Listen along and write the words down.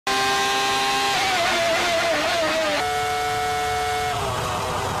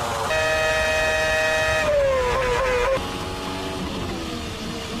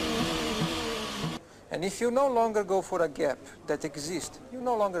And if you no longer go for a gap that exists, you're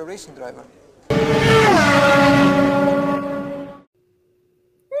no longer a racing driver.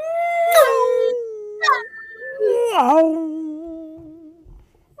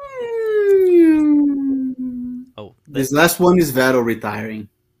 Oh, this last one is Vettel retiring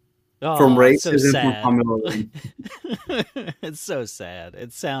from it's so races and from sad. Formula One. It's so sad.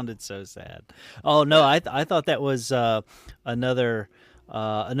 It sounded so sad. Oh no, I thought that was another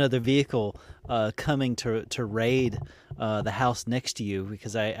vehicle coming to raid the house next to you,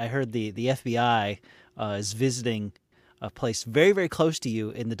 because I heard the FBI is visiting a place very, very close to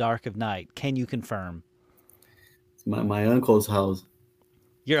you in the dark of night. Can you confirm? It's my uncle's house.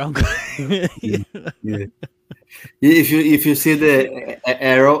 Your uncle. Yeah. If you see the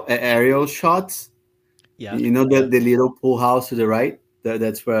aerial shots, Yeah. you know the little pool house to the right.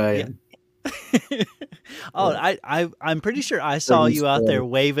 That's where I am. Oh, I'm pretty sure I saw you out there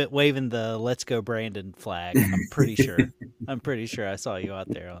waving the "Let's Go Brandon" flag. I'm pretty sure. I'm pretty sure I saw you out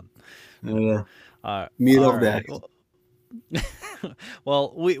there on. Middle of that.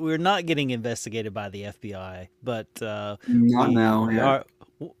 Well, we're not getting investigated by the FBI, but not now. Yeah.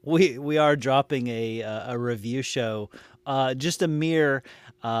 We are dropping a review show just a mere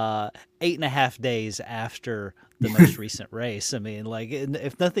 8.5 days after the most recent race. I mean, like,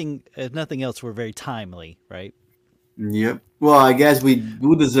 if nothing else, we're very timely, right? Yep. Well, I guess we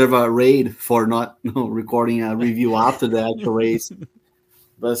do deserve a raid for not recording a review after the actual race,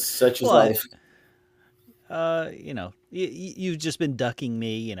 but such is life. You've just been ducking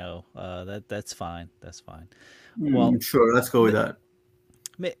me. That's fine. That's fine. Well, sure. Let's go with that.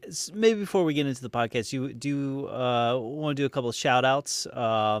 Maybe before we get into the podcast, you want to do a couple of shout outs?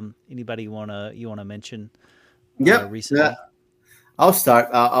 Anybody you want to mention? Recently. Yeah. I'll start.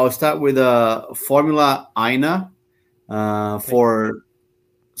 I'll start with Formula Ina for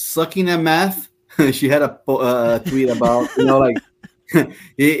sucking at math. She had a tweet about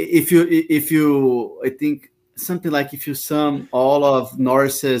if you I think something like if you sum all of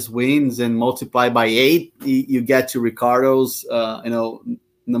Norris's wins and multiply by 8, you get to Ricciardo's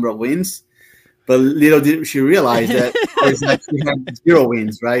number of wins. But little did she realize that she had 0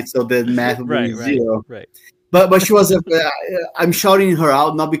 wins, right? So the math would be 0. Right. But she was I'm shouting her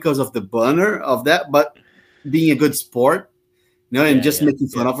out not because of the banner of that, but being a good sport, and just making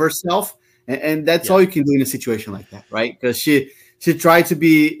fun of herself, and that's all you can do in a situation like that, right? Because she tried to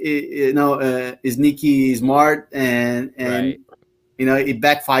be sneaky smart, and it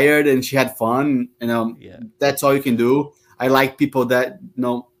backfired, and she had fun. That's all you can do. I like people that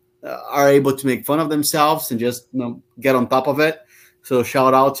are able to make fun of themselves and just get on top of it. So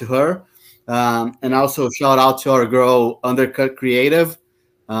shout out to her, and also shout out to our girl Undercut Creative.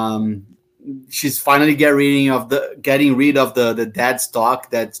 She's finally getting rid of the dad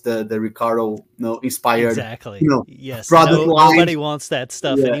stock that's the Ricciardo inspired. Exactly. Yes. Product line. Nobody wants that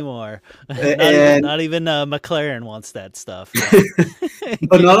stuff anymore. Not even McLaren wants that stuff.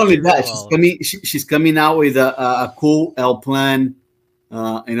 But not only that, she's coming out with a cool L Plan,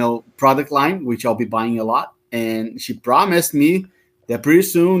 product line, which I'll be buying a lot. And she promised me that pretty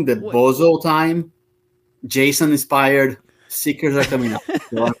soon the Bozo time, Jason inspired stickers are coming up.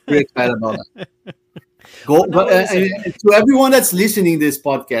 So I'm pretty excited about that. To everyone that's listening to this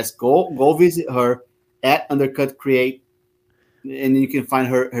podcast, go visit her at Undercut Create, and you can find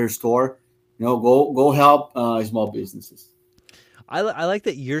her store. Go help small businesses. I like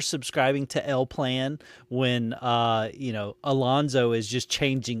that you're subscribing to L Plan when Alonso is just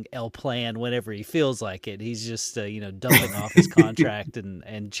changing L Plan whenever he feels like it. He's just dumping off his contract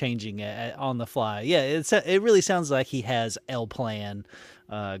and changing it on the fly. Yeah, it really sounds like he has L Plan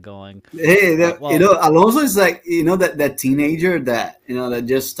going. Hey, Alonso is like that teenager that that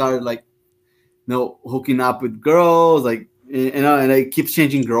just started hooking up with girls and he keeps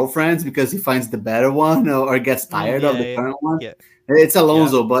changing girlfriends because he finds the better one or gets tired of the current one. Yeah. It's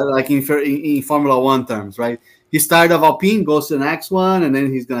Alonso, but in Formula One terms, right? He's tired of Alpine, goes to the next one, and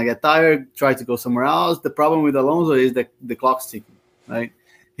then he's gonna get tired, try to go somewhere else. The problem with Alonso is that the clock's ticking, right?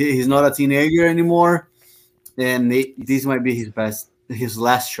 He's not a teenager anymore, and this might be his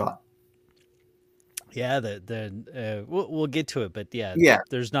last shot. Yeah, we'll get to it, but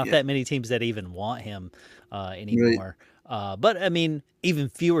there's not that many teams that even want him anymore. Really? But I mean, even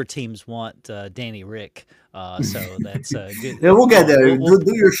fewer teams want Danny Rick. So that's good. Yeah, we'll get there.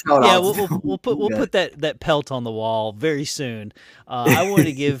 Do your shout out. Yeah, we'll put that pelt on the wall very soon. I want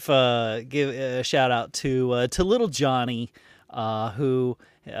to give a shout out to little Johnny, who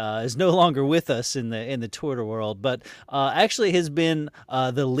is no longer with us in the Twitter world, but actually has been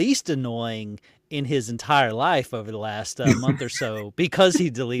the least annoying in his entire life over the last month or so because he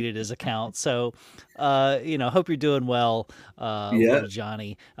deleted his account. So, hope you're doing well, Yeah. little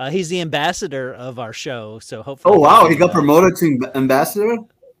Johnny. He's the ambassador of our show, so hopefully. Oh wow, he got promoted to ambassador.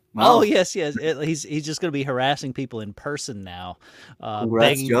 Wow. Oh yes. He's just going to be harassing people in person now,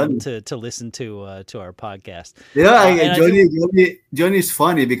 Congrats, begging Johnny. them to listen to our podcast. Yeah, Johnny is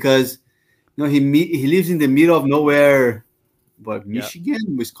funny because he lives in the middle of nowhere, but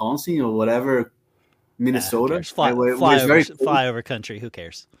Michigan, Wisconsin, or whatever, Minnesota. Fly over country. Who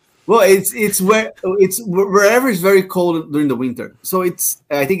cares? Well, it's wherever it's very cold during the winter. So I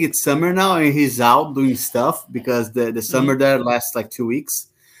think it's summer now, and he's out doing stuff because the summer there lasts like 2 weeks.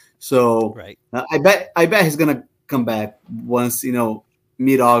 So right. I bet he's gonna come back once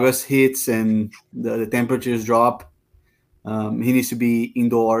mid-August hits and the temperatures drop. He needs to be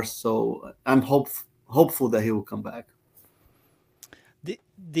indoors, so I'm hopeful that he will come back.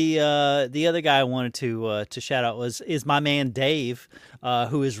 The other guy I wanted to shout out is my man Dave,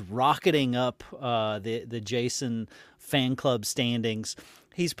 who is rocketing up the Jason fan club standings.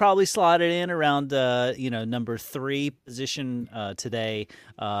 He's probably slotted in around number 3 position today.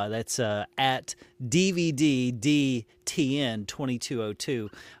 That's at DVDDTN 2202.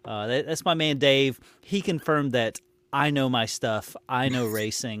 That's my man Dave. He confirmed that I know my stuff. I know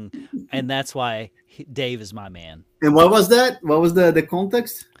racing, and that's why Dave is my man. And what was that? What was the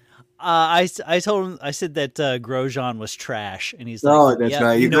context? I told him, I said that Grosjean was trash, and he's like, "Oh, that's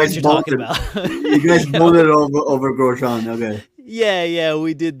right. You know what you're talking about." You guys voted over Grosjean, okay? Yeah,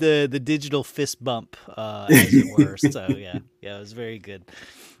 we did the digital fist bump, as it were. So yeah, it was very good.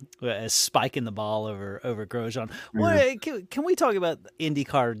 Spiking the ball over Grosjean. Can we talk about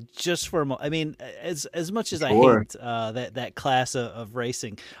IndyCar just for a moment? I mean, as much as I hate that class of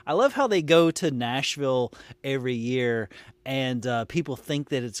racing, I love how they go to Nashville every year and people think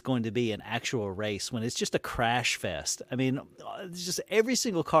that it's going to be an actual race when it's just a crash fest. I mean, just every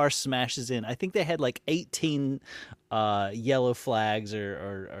single car smashes in. I think they had like 18 yellow flags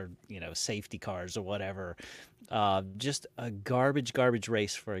or safety cars or whatever. Just a garbage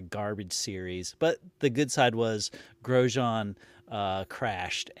race for a garbage series. But the good side was Grosjean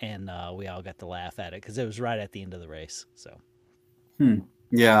crashed, and we all got to laugh at it because it was right at the end of the race. So,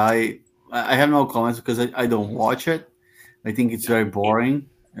 yeah, I have no comments because I don't watch it. I think it's very boring.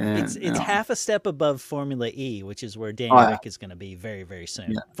 It's half a step above Formula E, which is where Danny Rick is going to be very, very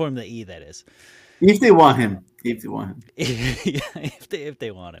soon. Yeah. Formula E, that is. If they want him. If they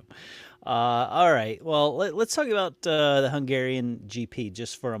want him. All right. Well, let's talk about the Hungarian GP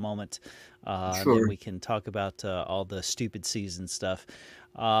just for a moment. Sure. Then we can talk about all the stupid season stuff.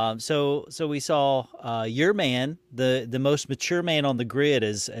 So we saw your man, the most mature man on the grid,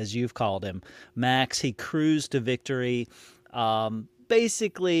 as you've called him, Max. He cruised to victory.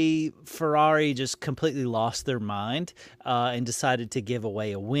 Basically, Ferrari just completely lost their mind and decided to give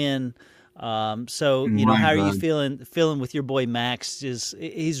away a win. How are you feeling with your boy Max?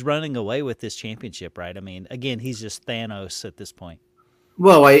 He's running away with this championship, right? I mean, again, he's just Thanos at this point.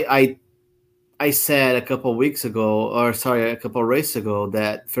 Well, I said a couple races ago,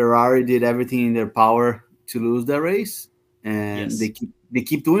 that Ferrari did everything in their power to lose that race, and they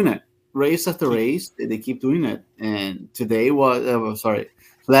keep doing it, race after race. They keep doing it, and today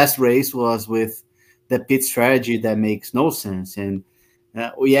last race was with the pit strategy that makes no sense, and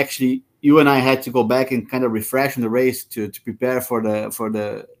you and I had to go back and kind of refresh on the race to prepare for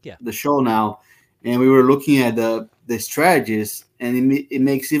the show now, and we were looking at the strategies, and it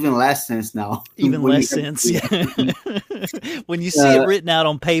makes even less sense now. Even less sense, yeah. When you see it written out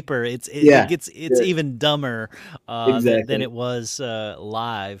on paper, it's even dumber than it was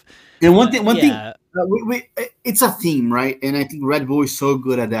live. And one thing, it's a theme, right? And I think Red Bull is so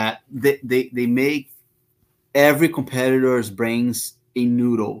good at that. They make every competitor's brains a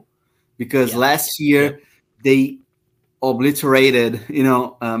noodle. Because last year they obliterated,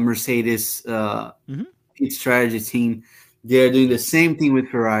 Mercedes pit strategy team. They're doing the same thing with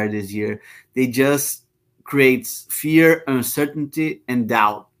Ferrari this year. They just create fear, uncertainty, and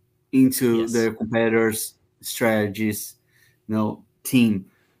doubt into their competitors' strategies, team.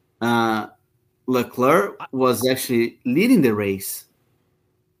 Leclerc was actually leading the race.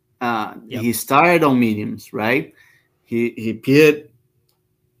 He started on mediums, right? He pitted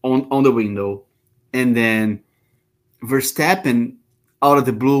on the window, and then Verstappen out of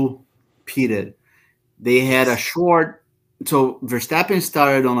the blue pitted. They had a short, so Verstappen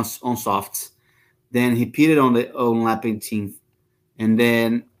started on softs, then he pitted on lap 18th, and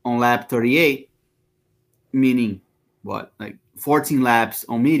then on lap 38, meaning what, like 14 laps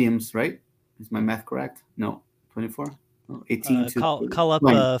on mediums, right? Is my math correct? No, 24. 18 to Call up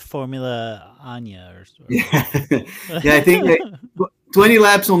 20. Formula Anya or Yeah, yeah. I think 20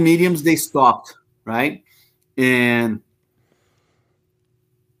 laps on mediums they stopped, right? And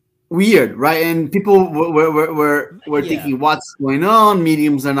weird, right? And people were yeah. thinking, what's going on?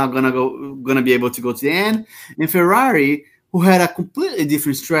 Mediums are not gonna be able to go to the end. And Ferrari, who had a completely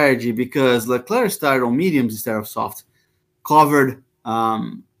different strategy because Leclerc started on mediums instead of soft, covered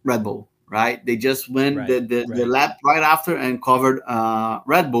Red Bull, right? They just went the lap right after and covered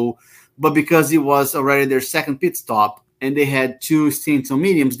Red Bull, but because it was already their second pit stop and they had two stints on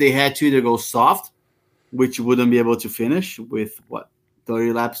mediums, they had to either go soft, which wouldn't be able to finish with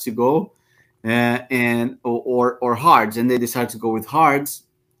 30 laps to go, or hards, and they decided to go with hards,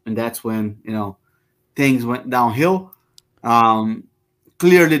 and that's when things went downhill.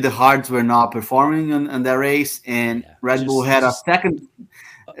 Clearly, the hards were not performing in that race, and Red Bull had a second.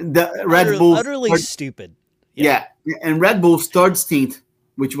 The Red Bull utterly stupid. Yeah, and Red Bull's third stint,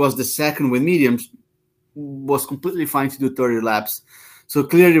 which was the second with mediums, was completely fine to do 30 laps. So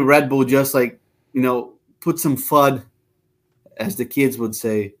clearly, Red Bull just put some FUD, as the kids would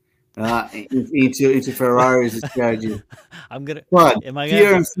say, into Ferrari's strategy. I'm gonna. But am I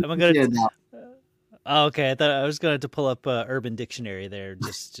gonna? Oh, okay, I thought I was going to pull up Urban Dictionary there,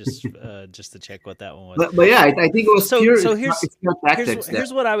 just to check what that one was. But yeah, I think it was pure. So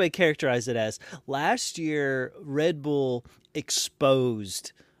here's what I would characterize it as. Last year, Red Bull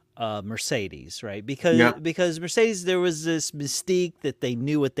exposed Mercedes, right? Because Mercedes, there was this mystique that they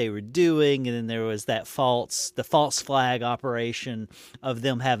knew what they were doing, and then there was the false flag operation of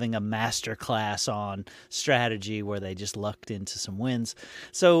them having a master class on strategy where they just lucked into some wins.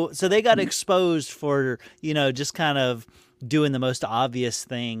 So they got exposed for just kind of doing the most obvious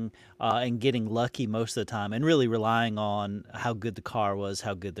thing and getting lucky most of the time, and really relying on how good the car was,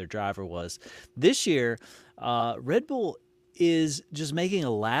 how good their driver was. This year, Red Bull is just making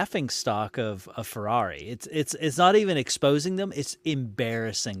a laughing stock of Ferrari. It's not even exposing them, it's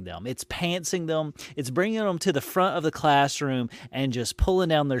embarrassing them. It's pantsing them. It's bringing them to the front of the classroom and just pulling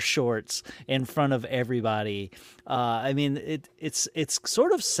down their shorts in front of everybody. I mean, it's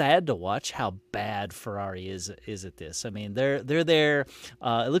sort of sad to watch how bad Ferrari is at this. I mean, they're there.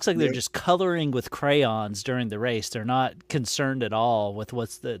 It looks like they're just coloring with crayons during the race. They're not concerned at all with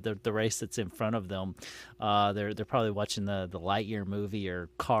what's the race that's in front of them. They're probably watching the Lightyear movie or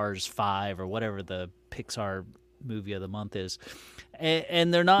Cars 5 or whatever the Pixar movie of the month is,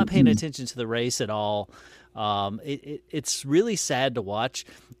 and they're not paying attention to the race at all. It's really sad to watch,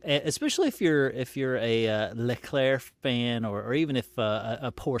 especially if you're a Leclerc fan or even if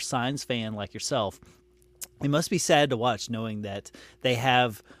a poor Sainz fan like yourself. It must be sad to watch knowing that they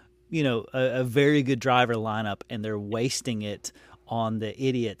have a very good driver lineup and they're wasting it on the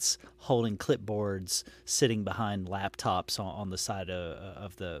idiots holding clipboards, sitting behind laptops on the side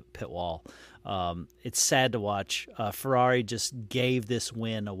of the pit wall. It's sad to watch. Ferrari just gave this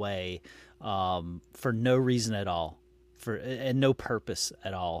win away for no reason at all, and no purpose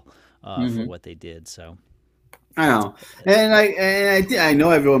at all for what they did. So I know, and I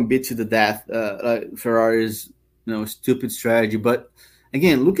know everyone beats you to death. Like Ferrari's stupid strategy, but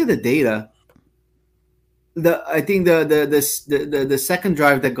again, look at the data. I think the second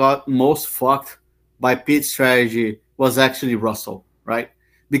drive that got most fucked by pit strategy was actually Russell, right?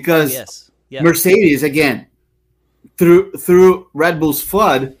 Because Mercedes, again, through Red Bull's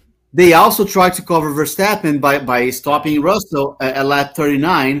FUD, they also tried to cover Verstappen by stopping Russell at lap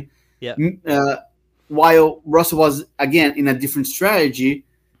 39. While Russell was again in a different strategy,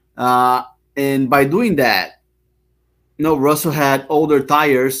 and by doing that, Russell had older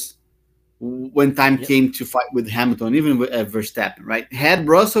tires when time came to fight with Hamilton, even with Verstappen, right? Had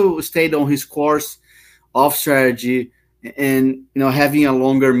Russell stayed on his course of strategy and having a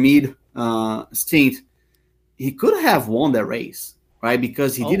longer mid stint, he could have won that race, right?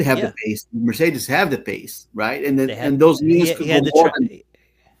 Because he did have the pace. Mercedes have the pace, right? And those means he had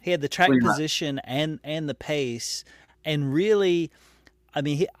the track position and the pace, and really, I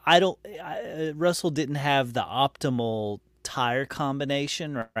mean, Russell didn't have the optimal tire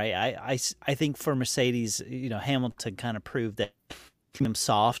combination, right? I think for Mercedes, Hamilton kind of proved that medium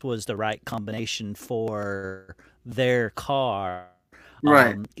soft was the right combination for their car,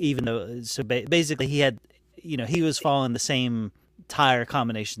 right? Even though, basically he was following the same tire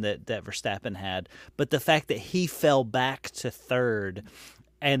combination that Verstappen had, but the fact that he fell back to third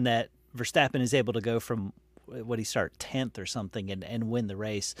and that Verstappen is able to go from what he start 10th or something and win the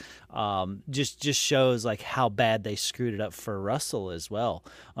race, just shows like how bad they screwed it up for Russell as well,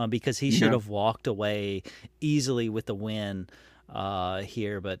 because he should have walked away easily with the win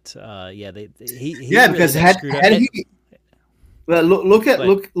here, but he really because had Well, But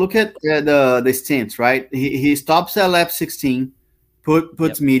look at the stints, right? He stops at lap 16, yep,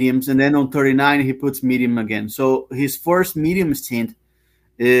 puts mediums, and then on 39 he puts medium again. So his first medium stint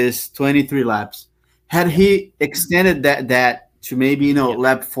is 23 laps. Had yep, he extended that to maybe yep,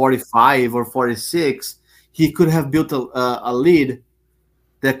 lap 45 or 46, he could have built a lead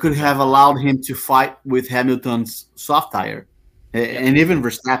that could yep, have allowed him to fight with Hamilton's soft tire yep. and even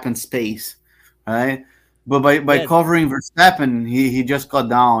Verstappen's pace, right? But by Yeah, covering Verstappen, he just got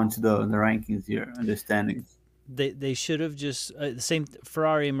down to the rankings here and the standings. they should have just the same.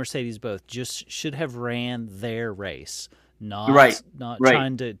 Ferrari and Mercedes both just should have ran their race, Right, not right.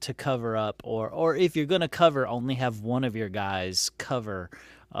 trying to cover up, or if you're going to cover, only have one of your guys cover.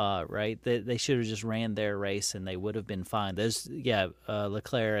 Right, they should have just ran their race and they would have been fine. Those, yeah,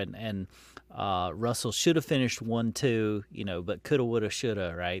 Leclerc and Russell should have finished 1-2, but coulda, woulda,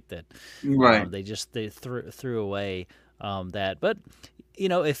 shoulda, right? That Right. they threw away that, but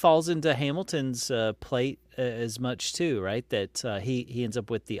it falls into Hamilton's plate as much too, right? That he ends up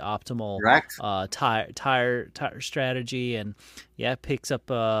with the optimal Correct. tire strategy, and yeah, picks up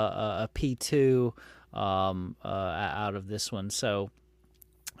a P2 out of this one. So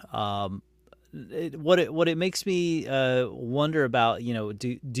um, what it makes me wonder about,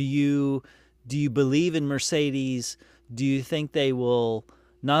 do you believe in Mercedes? Do you think they will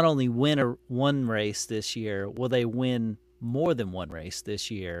not only win one race this year, will they win more than one race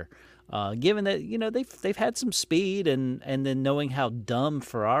this year? Given that they've had some speed, and then knowing how dumb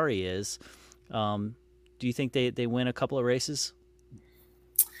Ferrari is, do you think they win a couple of races?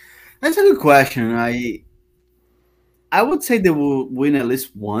 That's a good question. I would say they will win at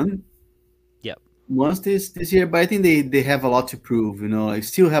least one Yep. once this year, but I think they have a lot to prove. They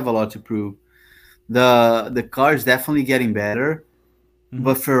still have a lot to prove. The car is definitely getting better, Hmm.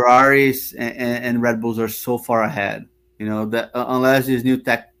 but Ferraris and Red Bulls are so far ahead. That unless this new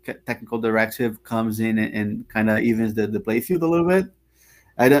technical directive comes in and kind of evens the playfield a little bit,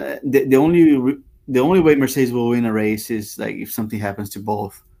 I don't. The only way Mercedes will win a race is like if something happens to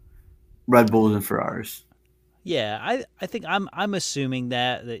both Red Bulls and Ferraris. Yeah, I think I'm assuming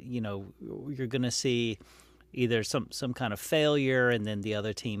that you're going to see either some kind of failure, and then the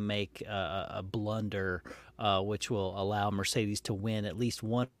other team make a blunder, which will allow Mercedes to win at least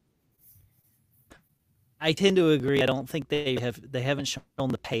one. I tend to agree. I don't think they haven't shown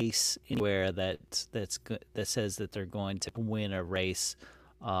the pace anywhere that says that they're going to win a race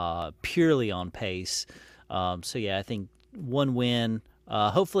purely on pace. So yeah, I think one win.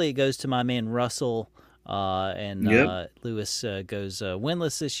 Hopefully, it goes to my man Russell, and Yep. Lewis goes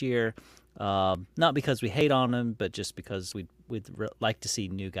winless this year. Not because we hate on him, but just because we'd like to see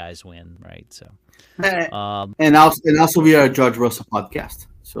new guys win, right? So. Um, And also we are a George Russell podcast.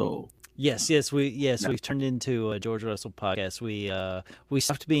 So Yes, yeah. we've turned into a George Russell podcast. We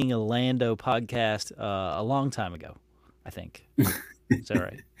stopped being a Lando podcast a long time ago, I think. Is that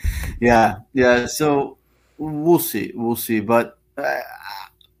right? Yeah. So we'll see. But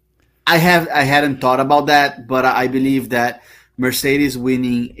I hadn't thought about that, but I believe that Mercedes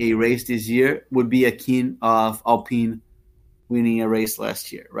winning a race this year would be akin of Alpine winning a race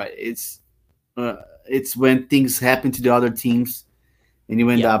last year, right? Uh, it's when things happen to the other teams and you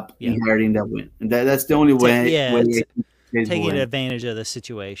end Yep, up yep. inheriting that win. And that's the only way Yeah, I think Mercedes will taking win. advantage of the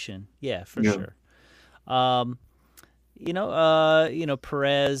situation. Yeah, for Yeah. sure. Um,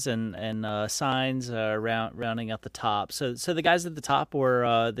 Perez and Sainz rounding out the top. So the guys at the top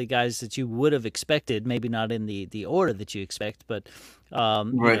were the guys that you would have expected, maybe not in the order that you expect, but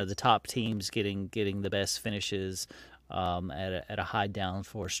Right. the top teams getting the best finishes at a high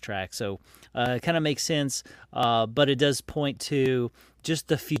downforce track. So it kind of makes sense, but it does point to just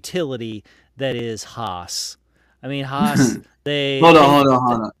the futility that is Haas. I mean, Haas, Hold on, hold on,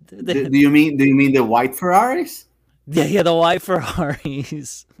 hold on. they Do you mean the white Ferraris? yeah, the white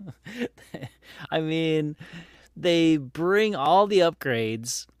Ferraris. I mean, they bring all the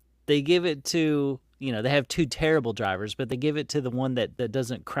upgrades. They give it to, they have two terrible drivers, but they give it to the one that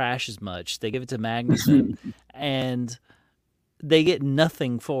doesn't crash as much. They give it to Magnussen, and they get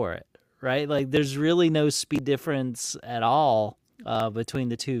nothing for it, right? Like, there's really no speed difference at all between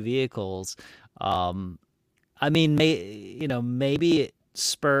the two vehicles. Um, I mean, maybe it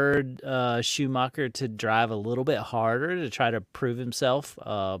spurred Schumacher to drive a little bit harder to try to prove himself,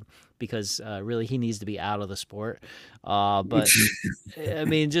 because really he needs to be out of the sport. But I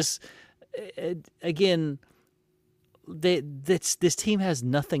mean, just again, this team has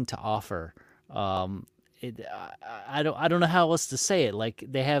nothing to offer. Um, I don't know how else to say it. Like,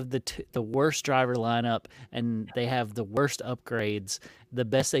 they have the worst driver lineup, and they have the worst upgrades. The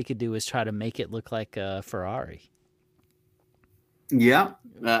best they could do is try to make it look like a Ferrari. Yeah,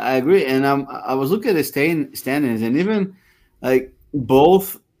 I agree. And I was looking at the standings, and even like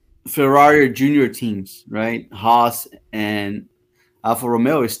both Ferrari junior teams, right? Haas and Alfa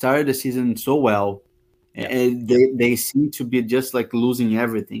Romeo started the season so well, Yep. and Yep. they seem to be just like losing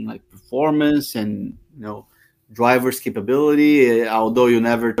everything, like performance and drivers' capability. Although you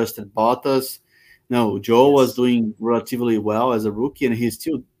never trusted Bottas, no, Joe was Yes. doing relatively well as a rookie, and he's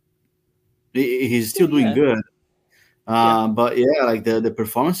still doing Yeah. good. Yeah. But yeah, like the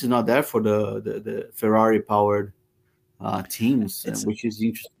performance is not there for the Ferrari powered teams, It's which is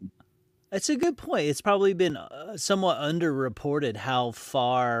interesting. It's a good point. It's probably been somewhat underreported how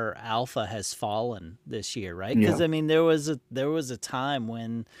far Alpha has fallen this year, right? Because Yeah. I mean, there was a time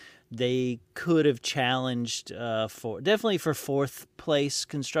when they could have challenged for definitely for fourth place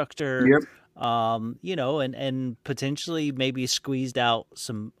constructor, Yep. and potentially maybe squeezed out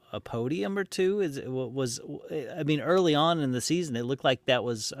a podium or two. I mean, early on in the season, it looked like that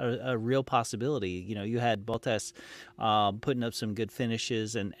was a real possibility. You had Bottas putting up some good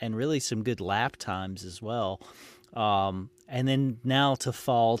finishes and really some good lap times as well. And then now to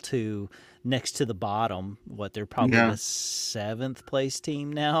fall to next to the bottom, they're probably Yeah. the seventh place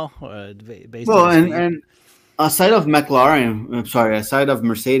team now, based on Well, the and speed. and aside of McLaren, I'm sorry, aside of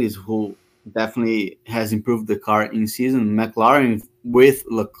Mercedes, who definitely has improved the car in season, McLaren with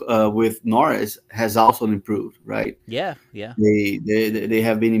Norris has also improved, right? Yeah, yeah. They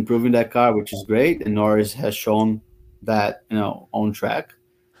have been improving that car, which is great, and Norris has shown that on track.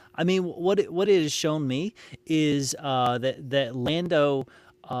 I mean, what it has shown me is that Lando,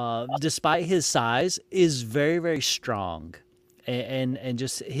 despite his size, is very very strong, and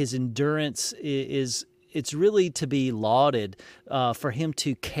just his endurance is it's really to be lauded for him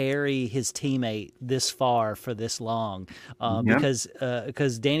to carry his teammate this far for this long, Yeah.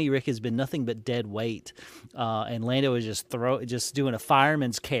 because Danny Rick has been nothing but dead weight, and Lando is just doing a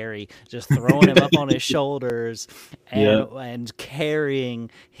fireman's carry, just throwing him up on his shoulders Yeah. and carrying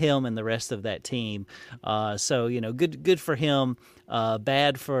him and the rest of that team. So good for him.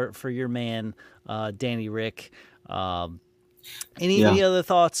 Bad for your man, Danny Rick. Any Yeah. other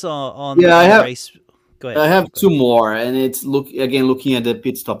thoughts on Yeah, on the race? Go ahead. I have Go two ahead. more, and it's looking at the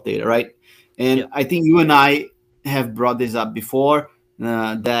pit stop data, right? And Yep. I think you and I have brought this up before,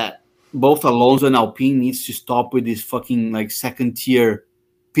 that both Alonso and Alpine needs to stop with this fucking like second tier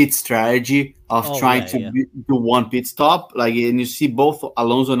pit strategy of Oh trying yeah, to yeah, do one pit stop. Like, and you see both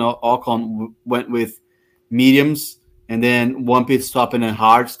Alonso and Ocon went with mediums, and then one pit stop and then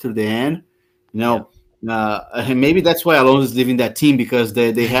hards to the end. You yep. know, and maybe that's why Alonso is leaving that team, because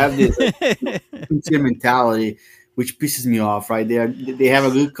they have this sincere mentality, which pisses me off. Right? They have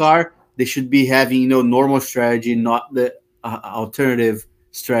a good car. They should be having normal strategy, not the alternative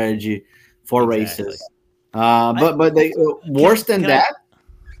strategy for Exactly. races. I But they worse than can I that.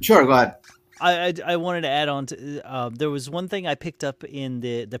 Sure, go ahead. I wanted to add on to there was one thing I picked up in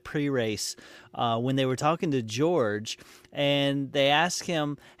the pre-race when they were talking to George, and they asked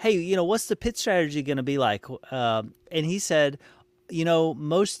him, "Hey, what's the pit strategy going to be like?" And he said,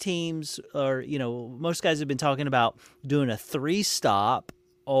 most teams or most guys have been talking about doing a 3-stop,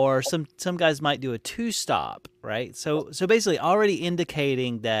 or some guys might do a 2-stop, right? So basically already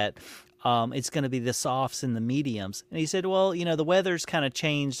indicating that it's going to be the softs and the mediums. And he said, well, the weather's kind of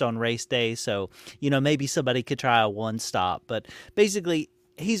changed on race day, so maybe somebody could try a 1-stop. But basically,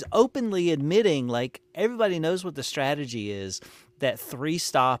 he's openly admitting, like, everybody knows what the strategy is. That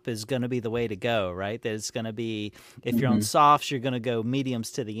 3-stop is going to be the way to go, right? That it's going to be, if you're on Mhm. softs, you're going to go mediums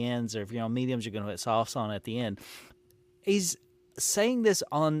to the ends, or if you're on mediums, you're going to put softs on at the end. He's saying this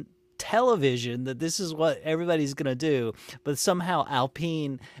on television that this is what everybody's going to do, but somehow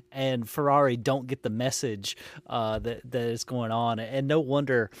Alpine and Ferrari don't get the message that is going on, and no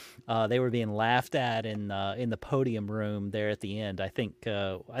wonder they were being laughed at in the podium room there at the end. I think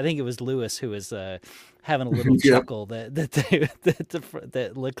it was Lewis who was having a little Yeah. chuckle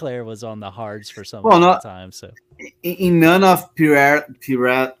that Leclerc was on the hards for some Well, amount of not time. So in none of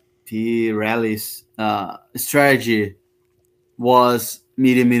Pirelli's strategy was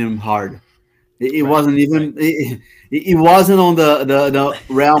medium hard. It right, wasn't right, even it wasn't on the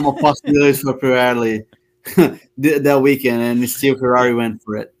realm of possibilities for Pirelli that weekend, and still yeah, Ferrari went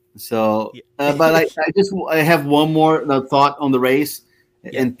for it. So, yeah, but I have one more thought on the race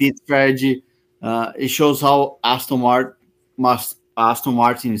yeah. and pit strategy. It shows how Aston Martin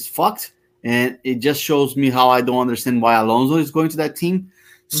is fucked, and it just shows me how I don't understand why Alonso is going to that team.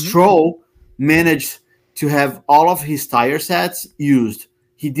 Hmm. Stroll managed to have all of his tire sets used.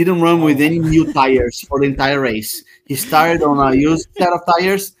 He didn't run with Oh, any new tires for the entire race. He started on a used set of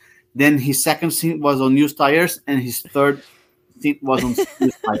tires, then his second stint was on used tires, and his third seat was on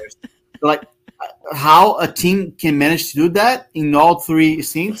smooth tires. So, like how a team can manage to do that in all three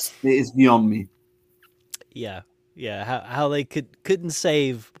seats is beyond me. Yeah, yeah. How they couldn't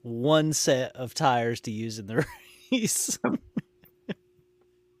save one set of tires to use in the race.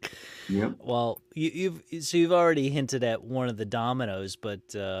 Yep. Well, you've already hinted at one of the dominoes, but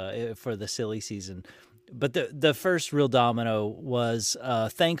for the silly season, but the first real domino was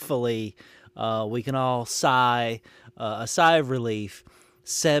thankfully we can all sigh a sigh of relief.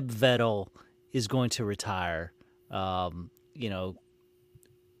 Seb Vettel is going to retire. You know,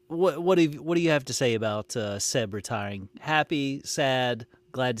 what do you have to say about Seb retiring? Happy, sad,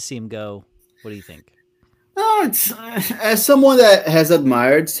 glad to see him go. What do you think? No, it's as someone that has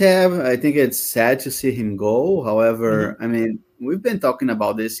admired Seb, I think it's sad to see him go. Hmm. However, I mean, we've been talking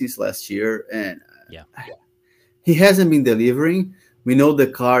about this since last year, and Yeah. he hasn't been delivering. We know the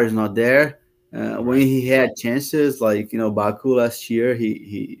car is not there. When Right. he had chances, like Baku last year,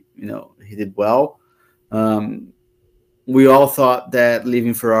 he did well. Um, we all thought that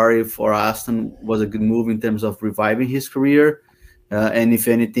leaving Ferrari for Aston was a good move in terms of reviving his career. And if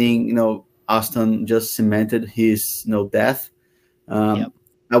anything, Aston just cemented his death. Yep. Um,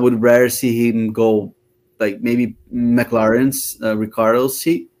 I would rather see him go like maybe McLaren's Ricardo's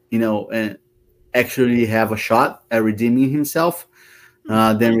seat, and actually have a shot at redeeming himself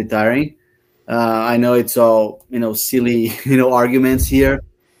than retiring. I know it's all silly arguments here.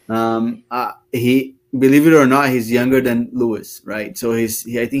 He, believe it or not, he's younger than Lewis, right? So I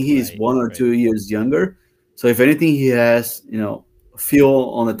think he's Right. 1 or 2 years younger. So if anything, he has fuel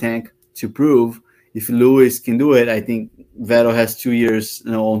on the tank to prove. If Lewis can do it, I think Vettel has 2 years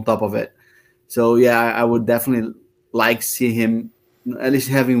on top of it. So yeah, I would definitely like see him at least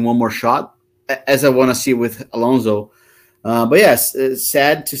having one more shot, as I want to see with Alonso. But yes, it's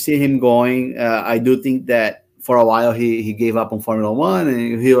sad to see him going. I do think that for a while he gave up on Formula One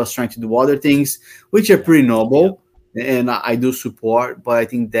and he was trying to do other things, which are Yep. pretty Yep. noble, and I do support. But I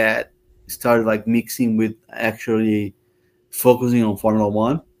think that started like mixing with actually focusing on Formula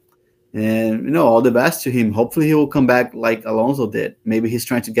One. And all the best to him. Hopefully, he will come back like Alonso did. Maybe he's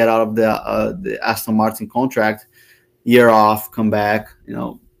trying to get out of the Aston Martin contract, year off, come back.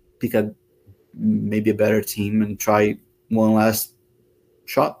 Pick a maybe a better team and try one last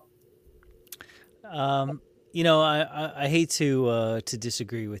shot. Um, I hate to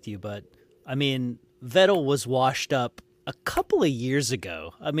disagree with you, but I mean, Vettel was washed up a couple of years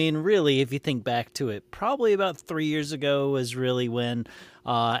ago. I mean, really, if you think back to it, probably about 3 years ago was really when,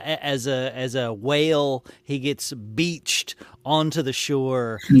 as a whale, he gets beached onto the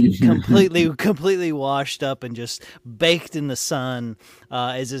shore, completely washed up and just baked in the sun,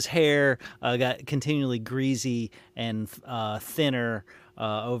 as his hair got continually greasy and thinner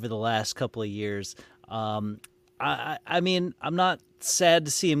over the last couple of years. Um, I mean, I'm not sad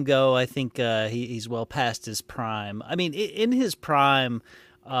to see him go. I think he's well past his prime. I mean, in his prime,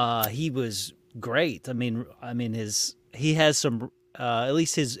 he was great. I mean, he has some. At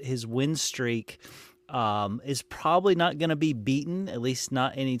least his win streak is probably not going to be beaten. At least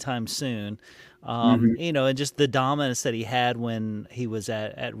not anytime soon. Mhm. And just the dominance that he had when he was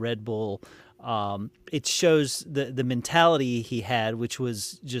at Red Bull. It shows the mentality he had, which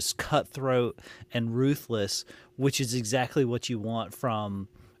was just cutthroat and ruthless, which is exactly what you want from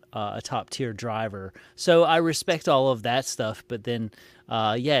a top tier driver. So I respect all of that stuff, but then,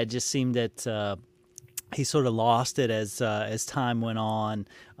 yeah, it just seemed that he sort of lost it as time went on.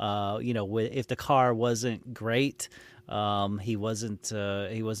 If the car wasn't great, he wasn't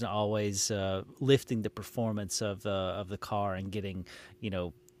always lifting the performance of the car and getting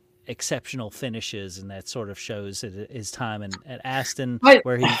exceptional finishes, and that sort of shows at his time at Aston, I,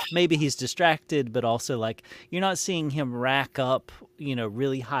 where he's distracted, but also like you're not seeing him rack up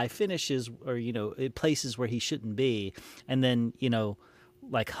really high finishes or places where he shouldn't be, and then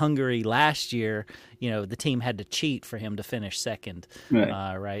like Hungary last year, the team had to cheat for him to finish second,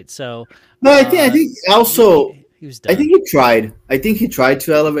 right. right? So No, I think also he was I think done. he tried. I think he tried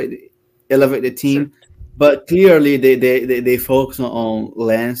to elevate the Sure. team, but clearly they focus on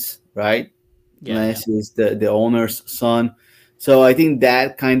Lance, right? Yeah. Yeah. Lance is the owner's son, so I think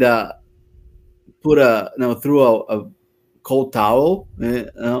that kind of put threw a cold towel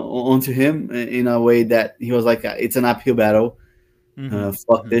onto him in a way that he was like, it's an uphill battle. Mm-hmm.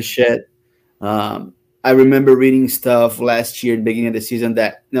 Fuck Mm-hmm. this shit. Um, I remember reading stuff last year, at the beginning of the season,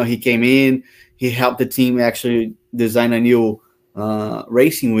 that he came in, he helped the team actually design a new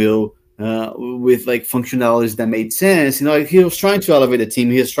racing wheel with like functionalities that made sense. Like, he was trying to elevate the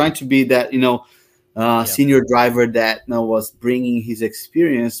team. He was trying to be that Yeah. senior driver that was bringing his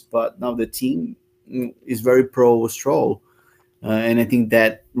experience. But now the team is very pro Stroll. and I think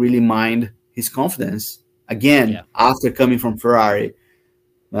that really mined his confidence again Yeah. after coming from Ferrari.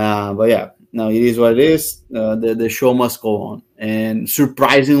 But yeah, no, it is what it is. The show must go on. And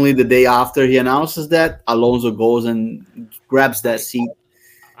surprisingly, the day after he announces that, Alonso goes and grabs that seat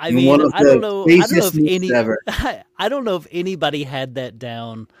I in one mean, of I don't the know. I don't know craziest if moves any. ever. I don't know if anybody had that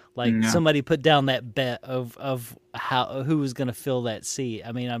down. Like Yeah. somebody put down that bet of how who was going to fill that seat.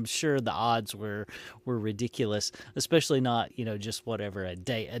 I mean, I'm sure the odds were ridiculous, especially not just whatever a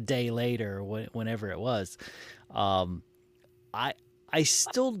day later or whenever it was. Um, I I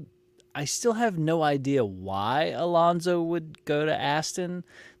still I still have no idea why Alonso would go to Aston.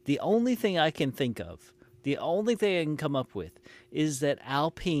 The only thing I can think of, the only thing I can come up with is that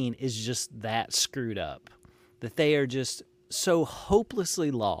Alpine is just that screwed up. That they are just so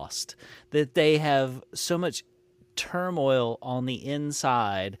hopelessly lost, that they have so much turmoil on the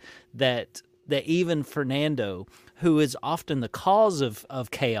inside that even Fernando, who is often the cause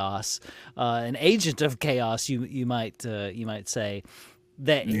of chaos, an agent of chaos, you might say,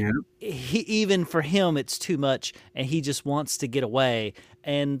 that Yeah. he, even for him it's too much and he just wants to get away.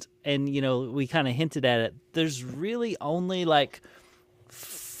 And we kind of hinted at it. There's really only like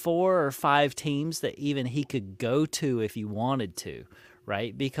 4 or 5 teams that even he could go to if he wanted to,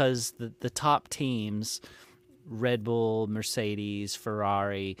 right? Because the top teams, Red Bull, Mercedes,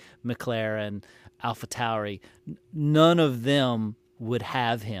 Ferrari, McLaren, AlphaTauri, none of them would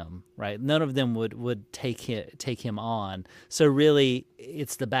have him, right? None of them would take him on. So really,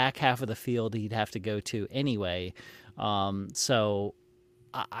 it's the back half of the field he'd have to go to anyway. So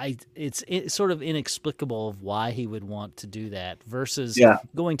it's sort of inexplicable of why he would want to do that versus Yeah.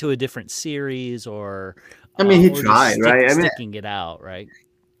 going to a different series or I mean, he or just tried, right? I mean, sticking it out, right?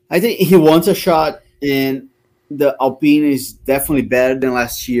 I think he wants a shot, and the Alpine is definitely better than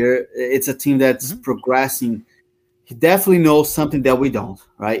last year. It's a team that's Mm-hmm. progressing. He definitely knows something that we don't,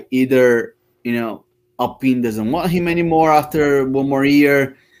 right? Either, Alpine doesn't want him anymore after one more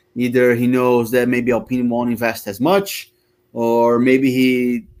year. Either he knows that maybe Alpine won't invest as much, or maybe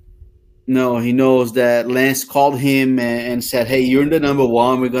he knows that Lance called him and said, "Hey, you're the number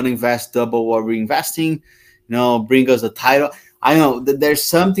one. We're going to invest double what we're investing. Bring us a title." I know that there's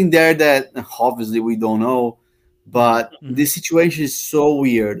something there that obviously we don't know, but Mm-hmm. this situation is so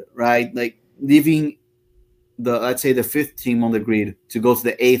weird, right? Like leaving let's say the fifth team on the grid to go to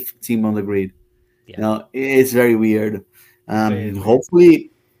the eighth team on the grid. Yeah, It's very weird. very weird.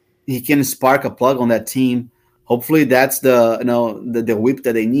 Hopefully he can spark a plug on that team. Hopefully that's the whip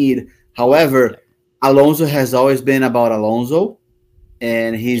that they need. Yeah. However, Alonso has always been about Alonso,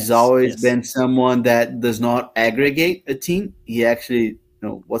 and he's Yes. always Yes. been someone that does not aggregate a team. He actually,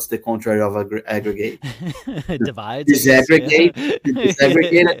 what's the contrary of aggregate? Divides, I guess. Disaggregate,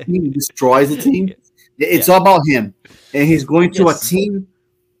 disaggregate a Yeah. team, destroys a team. It's Yeah. all about him, and he's going to a Yes. team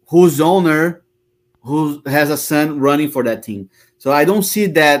whose owner who has a son running for that team. So I don't see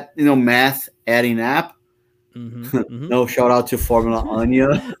that math adding up. Mm-hmm. No shout out to Formula Anya.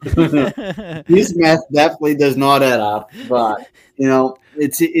 Mm-hmm. This math definitely does not add up, but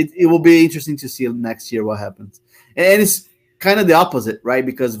it will be interesting to see next year what happens. And it's kind of the opposite, right?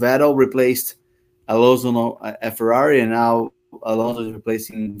 Because Vettel replaced Alonso at Ferrari, and now Alonso is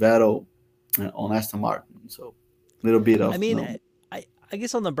replacing Vettel on Aston Martin. So a little bit I of mean, I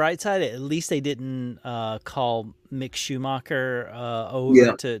guess on the bright side, at least they didn't call Mick Schumacher over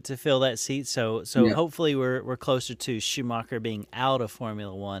yeah, to fill that seat. So yeah. hopefully we're closer to Schumacher being out of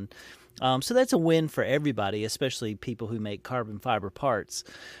Formula One. So that's a win for everybody, especially people who make carbon fiber parts.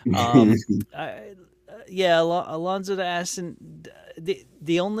 I, yeah, Alonso to Aston.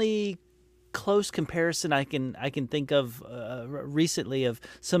 The only close comparison I can think of recently of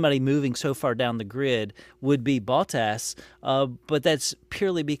somebody moving so far down the grid would be Bottas, but that's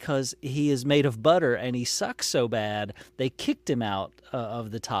purely because he is made of butter and he sucks so bad they kicked him out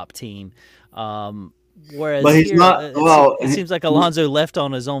of the top team. Whereas But he's here, not. Well, it seems like Alonso left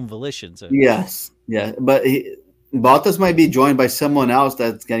on his own volition. So yes, yeah, but Bottas might be joined by someone else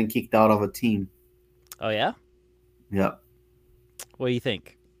that's getting kicked out of a team. oh yeah, Yeah, what do you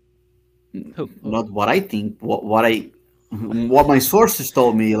think? Who? not what I think. What my sources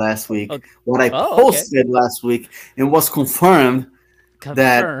told me last week. Okay. What I Oh, okay. posted last week, and was that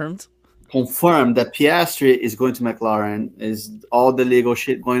Confirmed. confirmed that Piastri is going to McLaren. Is all the legal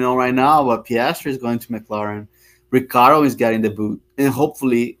shit going on right now? But Piastri is going to McLaren. Ricardo is getting the boot, and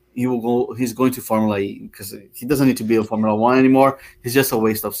hopefully he will go. He's going to Formula E because he doesn't need to be a Formula One anymore. He's just a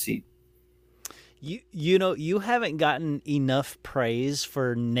waste of seat. You haven't gotten enough praise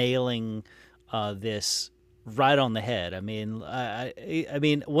for nailing this right on the head. I mean,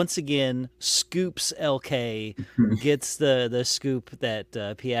 once again, scoops LK gets the scoop that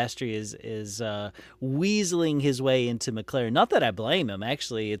Piastri is weaseling his way into McLaren. Not that I blame him.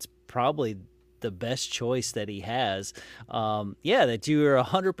 Actually, it's probably the best choice that he has. Yeah, that you are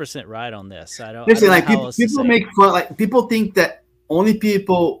 100% right on this. I don't Listen, know like how else to people say it. make fun. Like people think that only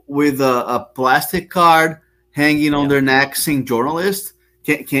people with a plastic card hanging on Yeah. their neck, saying journalist,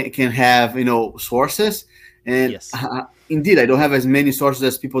 can have sources. And Yes. indeed, I don't have as many sources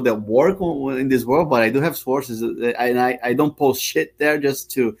as people that work in this world, but I do have sources, and I don't post shit there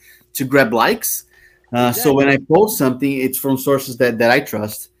just to grab likes. So when Exactly. I post something, it's from sources that I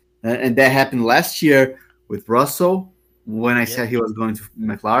trust, and that happened last year with Russell when I Yep. said he was going to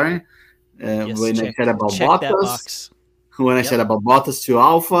McLaren. Yes. When I said about Check that Bottas, box. when I Yep. said about Bottas to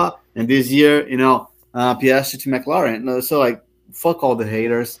Alpha, and this year, Piastri to McLaren. So like, fuck all the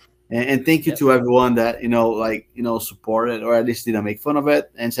haters, and thank you Yep. to everyone that supported or at least didn't make fun of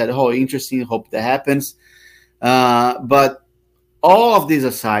it and said, "Oh, interesting. Hope that happens." But all of this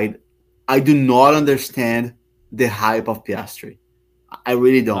aside, I do not understand the hype of Piastri. I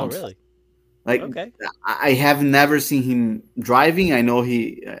really Oh, don't. really? Like, Okay. I have never seen him driving. I know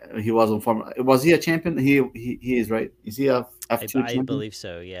he was on Formula. Was he a champion? He is, right. Is he a F2 I champion? believe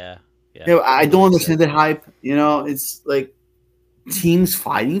so. Yeah. Yeah. Yeah, I I don't believe so. understand the hype. It's like teams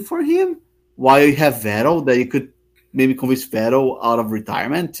fighting for him. While you have Vettel, that you could maybe convince Vettel out of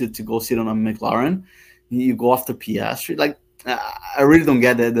retirement to go sit on a McLaren. You go after Piastri. Like, I really don't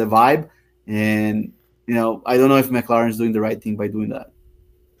get the vibe, and I don't know if McLaren is doing the right thing by doing that.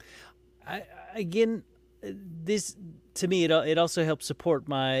 I again, this to me it also helps support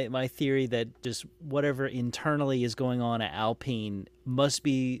my theory that just whatever internally is going on at Alpine must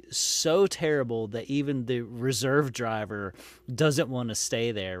be so terrible that even the reserve driver doesn't want to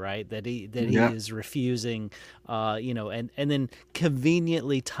stay there, right? That he Yeah. is refusing, and then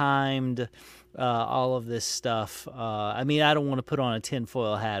conveniently timed. All of this stuff. I mean, I don't want to put on a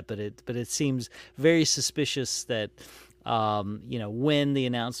tinfoil hat, but it seems very suspicious that when the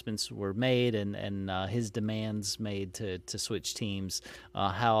announcements were made and his demands made to switch teams,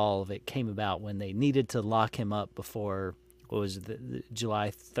 how all of it came about when they needed to lock him up before what was it, the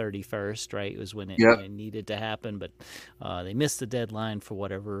July 31st, right? It was when Yeah. it needed to happen, but they missed the deadline for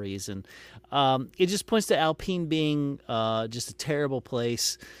whatever reason. It just points to Alpine being just a terrible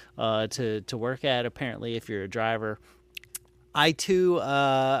place to work at. Apparently, if you're a driver. I too,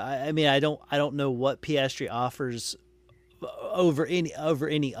 I mean, I don't know what Piastri offers over any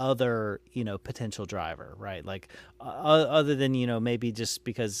other potential driver, right? Like other than maybe just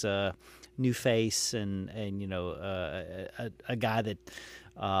because new face and a guy that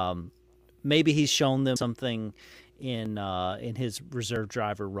maybe he's shown them something in his reserve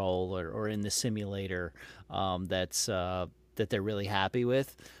driver role or in the simulator that they're really happy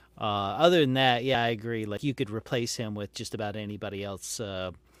with. Other than that, yeah, I agree. Like you could replace him with just about anybody else.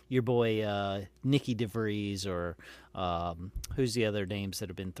 Your boy Nicky DeVries or who's the other names that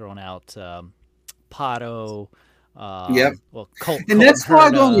have been thrown out? Pato. Yep. Well, And Colton that's what I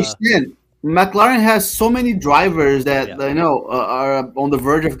don't Herta. understand. McLaren has so many drivers that Yeah, I know are on the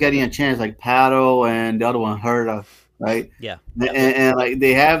verge of getting a chance, like Pato and the other one, Herta, right? yeah, And like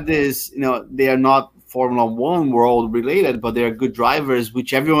they have this, they are not Formula One world related, but they are good drivers,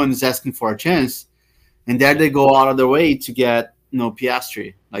 which everyone is asking for a chance. And there yeah. they go out of their way to get,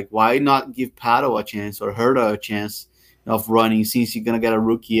 Piastri. Like, why not give Pato a chance or Herta a chance of running since you're gonna get a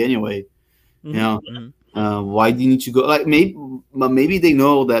rookie anyway? You Mm-hmm, know, mm-hmm. why do you need to go? Like maybe they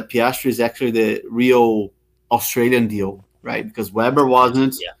know that Piastri is actually the real Australian deal, right? Because Weber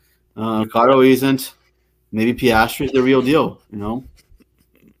wasn't, Yeah. Ricardo isn't. Maybe Piastri is the real deal.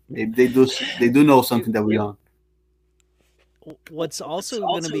 Maybe they do know something that we don't. What's also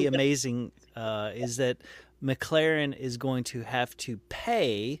going to be amazing is that McLaren is going to have to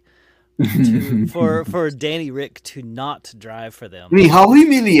pay for Danny Rick to not drive for them. I mean, how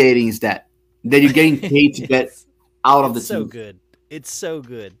humiliating is that? That you're getting paid to get it's out of the it's so team. good. It's so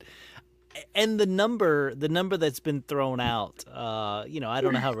good. And the number that's been thrown out, I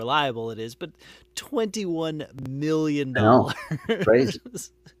don't know how reliable it is, but $21 million I know, crazy. for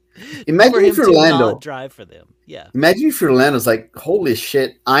Imagine him if you're to Lando. not drive for them. Yeah. Imagine if your Lando's like, holy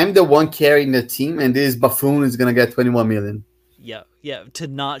shit, I'm the one carrying the team, and this buffoon is gonna get 21 million. Yeah, to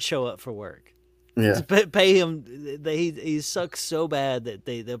not show up for work. Yeah. To pay him, he sucks so bad that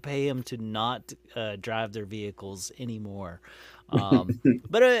they'll pay him to not drive their vehicles anymore.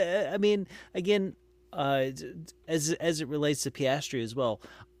 But I mean, again, as it relates to Piastri as well,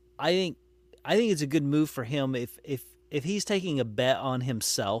 I think it's a good move for him if he's taking a bet on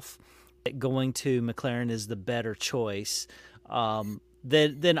himself going to McLaren is the better choice,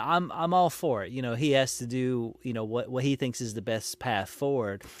 then I'm all for it. He has to do what he thinks is the best path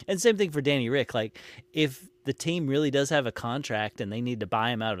forward. And same thing for Danny Rick. Like, if the team really does have a contract and they need to buy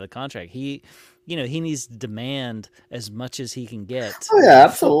him out of the contract, he needs to demand as much as he can get. Oh yeah,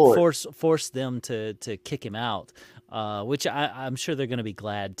 absolutely. Force them to kick him out. Which I'm sure they're going to be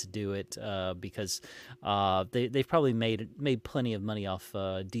glad to do it, because they've probably made plenty of money off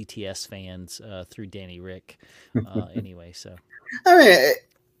DTS fans through Danny Rick anyway. So I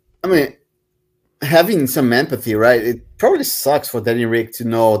mean, having some empathy, right? It probably sucks for Danny Rick to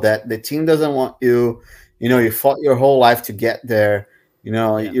know that the team doesn't want you. You fought your whole life to get there.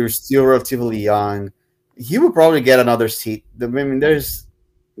 You're still relatively young. He will probably get another seat. I mean,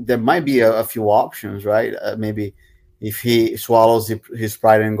 there might be a few options, right? Maybe if he swallows his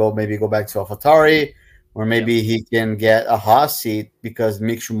pride and go back to AlphaTauri, or maybe he can get a Haas seat because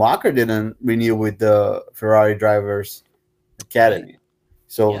Mick Schumacher didn't renew with the Ferrari Drivers Academy.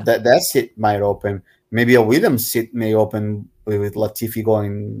 So that seat might open. Maybe a Williams seat may open with Latifi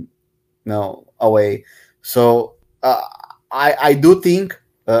going away. So I do think,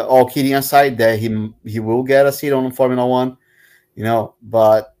 all kidding aside, that he will get a seat on Formula One.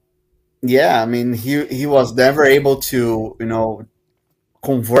 But yeah, I mean, he was never able to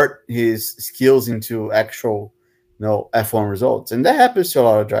convert his skills into actual F1 results, and that happens to a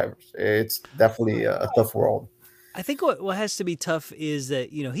lot of drivers. It's definitely a tough world. I think what has to be tough is that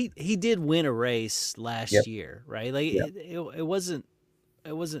he did win a race last year, right? Like it wasn't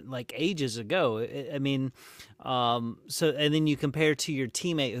like ages ago. I mean, so, and then you compare to your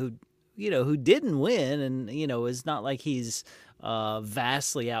teammate who didn't win, and it's not like he's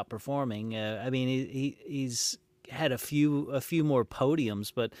vastly outperforming. I mean, he's had a few more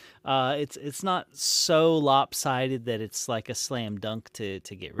podiums, but it's not so lopsided that it's like a slam dunk to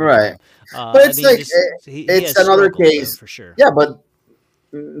get rid of him. But it's it's another case for sure. Yeah, but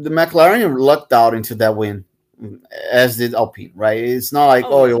the McLaren lucked out into that win, as did Alpine, right? It's not like it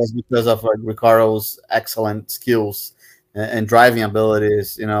was because of Ricciardo's excellent skills and driving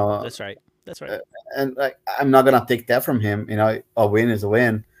abilities. That's right. And I'm not gonna take that from him. A win is a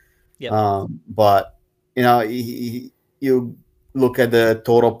win. Yeah. But you look at the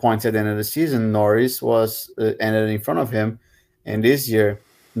total points at the end of the season. Norris was ended in front of him, and this year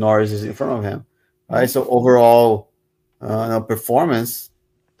Norris is in front of him. Right. So overall, performance,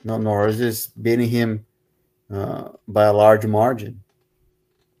 Norris is beating him by a large margin.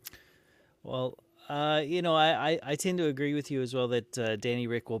 Well, I tend to agree with you as well that Danny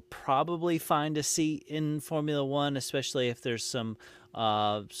Rick will probably find a seat in Formula One, especially if there's some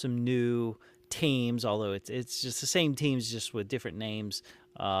new teams. Although it's just the same teams, just with different names.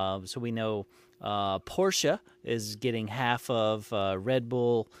 So we know Porsche is getting half of Red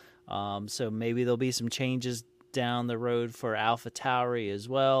Bull. So maybe there'll be some changes down the road for AlphaTauri as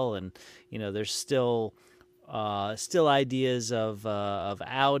well, and there's still ideas of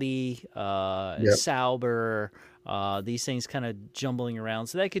Audi, Sauber, these things kind of jumbling around.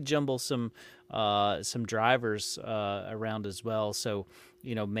 So that could jumble some drivers around as well. So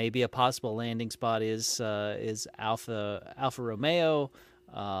maybe a possible landing spot is Alfa Romeo,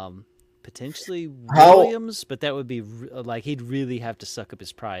 potentially Williams, but that would be like he'd really have to suck up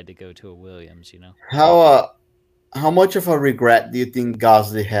his pride to go to a Williams. How much of a regret do you think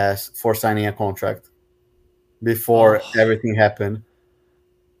Gasly has for signing a contract before everything happened?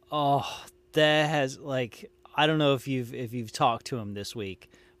 Oh, that has I don't know if you've talked to him this week,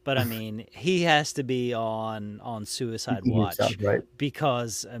 but I mean, he has to be on suicide watch, right?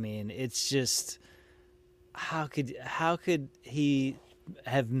 Because I mean, it's just how could he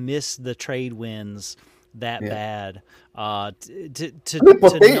have missed the trade wins that bad?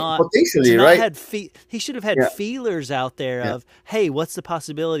 Potentially, right? He should have had feelers out there of, hey, what's the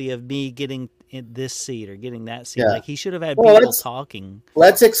possibility of me getting in this seat or getting that seat? Like, he should have had people talking.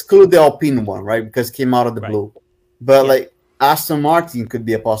 Let's exclude the Alpine one, right? Because it came out of the blue. But like Aston Martin could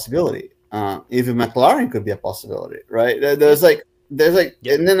be a possibility. Even McLaren could be a possibility, right? There's and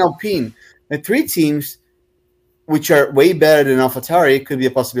then Alpine, the three teams which are way better than AlphaTauri could be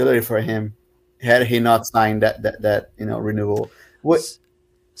a possibility for him had he not signed that renewal.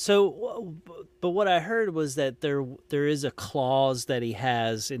 So, but what I heard was that there is a clause that he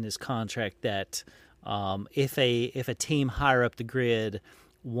has in his contract that if a team higher up the grid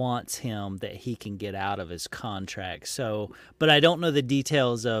wants him, that he can get out of his contract. So, but I don't know the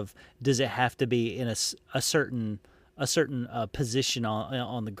details of, does it have to be in a certain position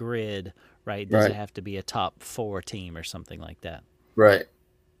on the grid, right? Does it have to be a top 4 team or something like that? Right.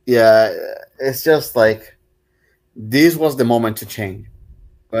 Yeah, it's just like this was the moment to change.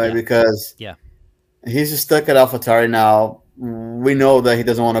 right? Yeah. Because Yeah. he's stuck at AlphaTauri now. We know that he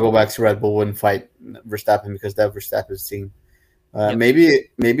doesn't want to go back to Red Bull and fight Verstappen because that Verstappen's team. Yep. Maybe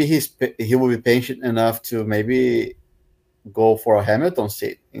he will be patient enough to maybe go for a Hamilton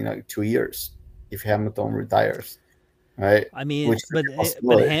seat in like 2 years if Hamilton retires, right? I mean, Which could but be a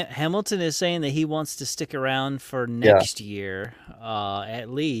possibility. Hamilton is saying that he wants to stick around for Yeah, next year, at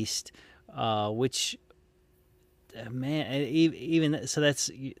least. Which man, even so,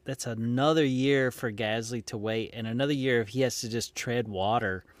 that's another year for Gasly to wait, and another year if he has to just tread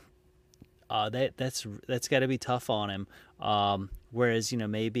water. That's got to be tough on him. Whereas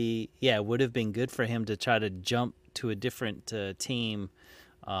maybe it would have been good for him to try to jump to a different team.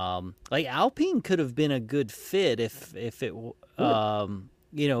 Like Alpine could have been a good fit if it but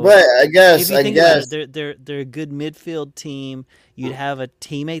if you I think about guess it, they're a good midfield team. You'd have a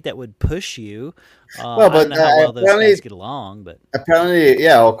teammate that would push you. well, I don't but know how well those apparently guys get along, but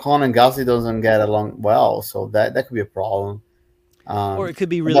yeah, Ocon and Gasly doesn't get along well, so that could be a problem. or Um, it could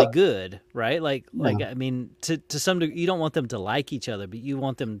be really but good, right? yeah, I mean, to some degree, you don't want them to like each other, but you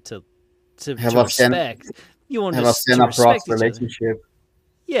want them have to a Sen respect. You want have them a to Senna Prost respect each other. relationship,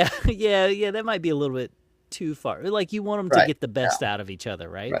 Yeah, yeah. That might be a little bit too far. Like you want them to right? get the Yeah, best out of each other,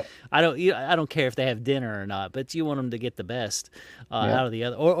 right? right. I don't care if they have dinner or not, but you want them to get the best Yeah, out of the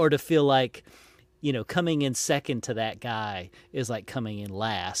other, or to feel like coming in second to that guy is like coming in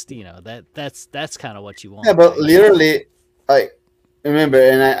last. That's kind of what you yeah. want, But right? literally, I remember,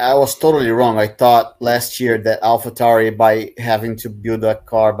 and I was totally wrong. I thought last year that AlphaTauri, by having to build a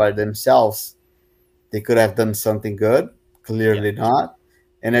car by themselves, they could have done something good. Yeah. Clearly not.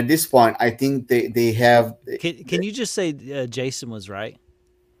 And at this point, I think they have. Can you just say Jason was right?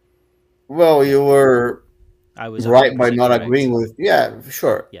 Well, you were I was right by 100% not correct. agreeing with. Yeah,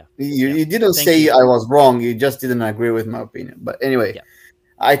 sure. Yeah. You, Yeah. you didn't Thank say you. I was wrong. You just didn't agree with my opinion. But anyway, Yeah.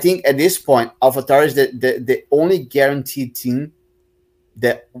 I think at this point, AlphaTauri is the only guaranteed team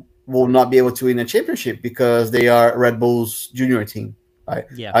that will not be able to win a championship because they are Red Bull's junior team. Right?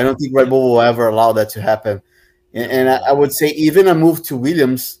 Yeah. I don't think Red Yep. Bull will ever allow that to happen. And, No, and not I, at I all. would say even a move to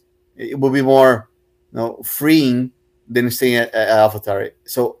Williams, it will be more freeing than staying at AlphaTauri.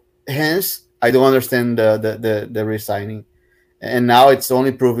 So hence, I don't understand the resigning. And now it's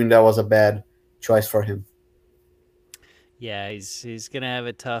only proving that was a bad choice for him. Yeah, he's gonna have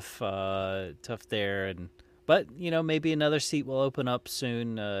it tough there, but maybe another seat will open up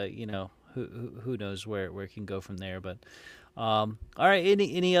soon. Who knows where it can go from there. But all right,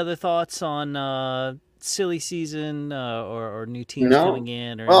 any other thoughts on silly season or new teams No, coming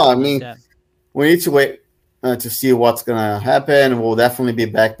in or well, I anything like mean, that? we need to wait to see what's gonna happen. We'll definitely be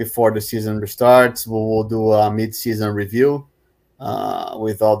back before the season restarts. We'll do a mid-season review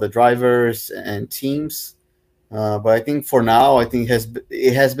with all the drivers and teams. But I think for now, I think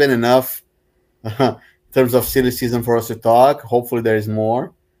it has been enough in terms of silly season for us to talk. Hopefully, there is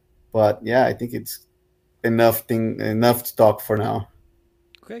more. But yeah, I think it's enough to talk for now.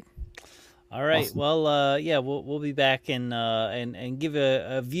 Okay. All right. Awesome. Well, yeah, we'll be back and give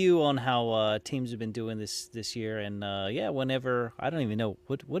a view on how teams have been doing this year, and yeah, whenever I don't even know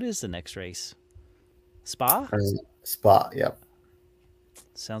what is the next race. Spa? Spot. Yep.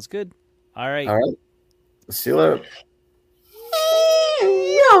 Sounds good. All right. All right. See you later.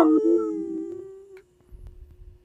 Yum.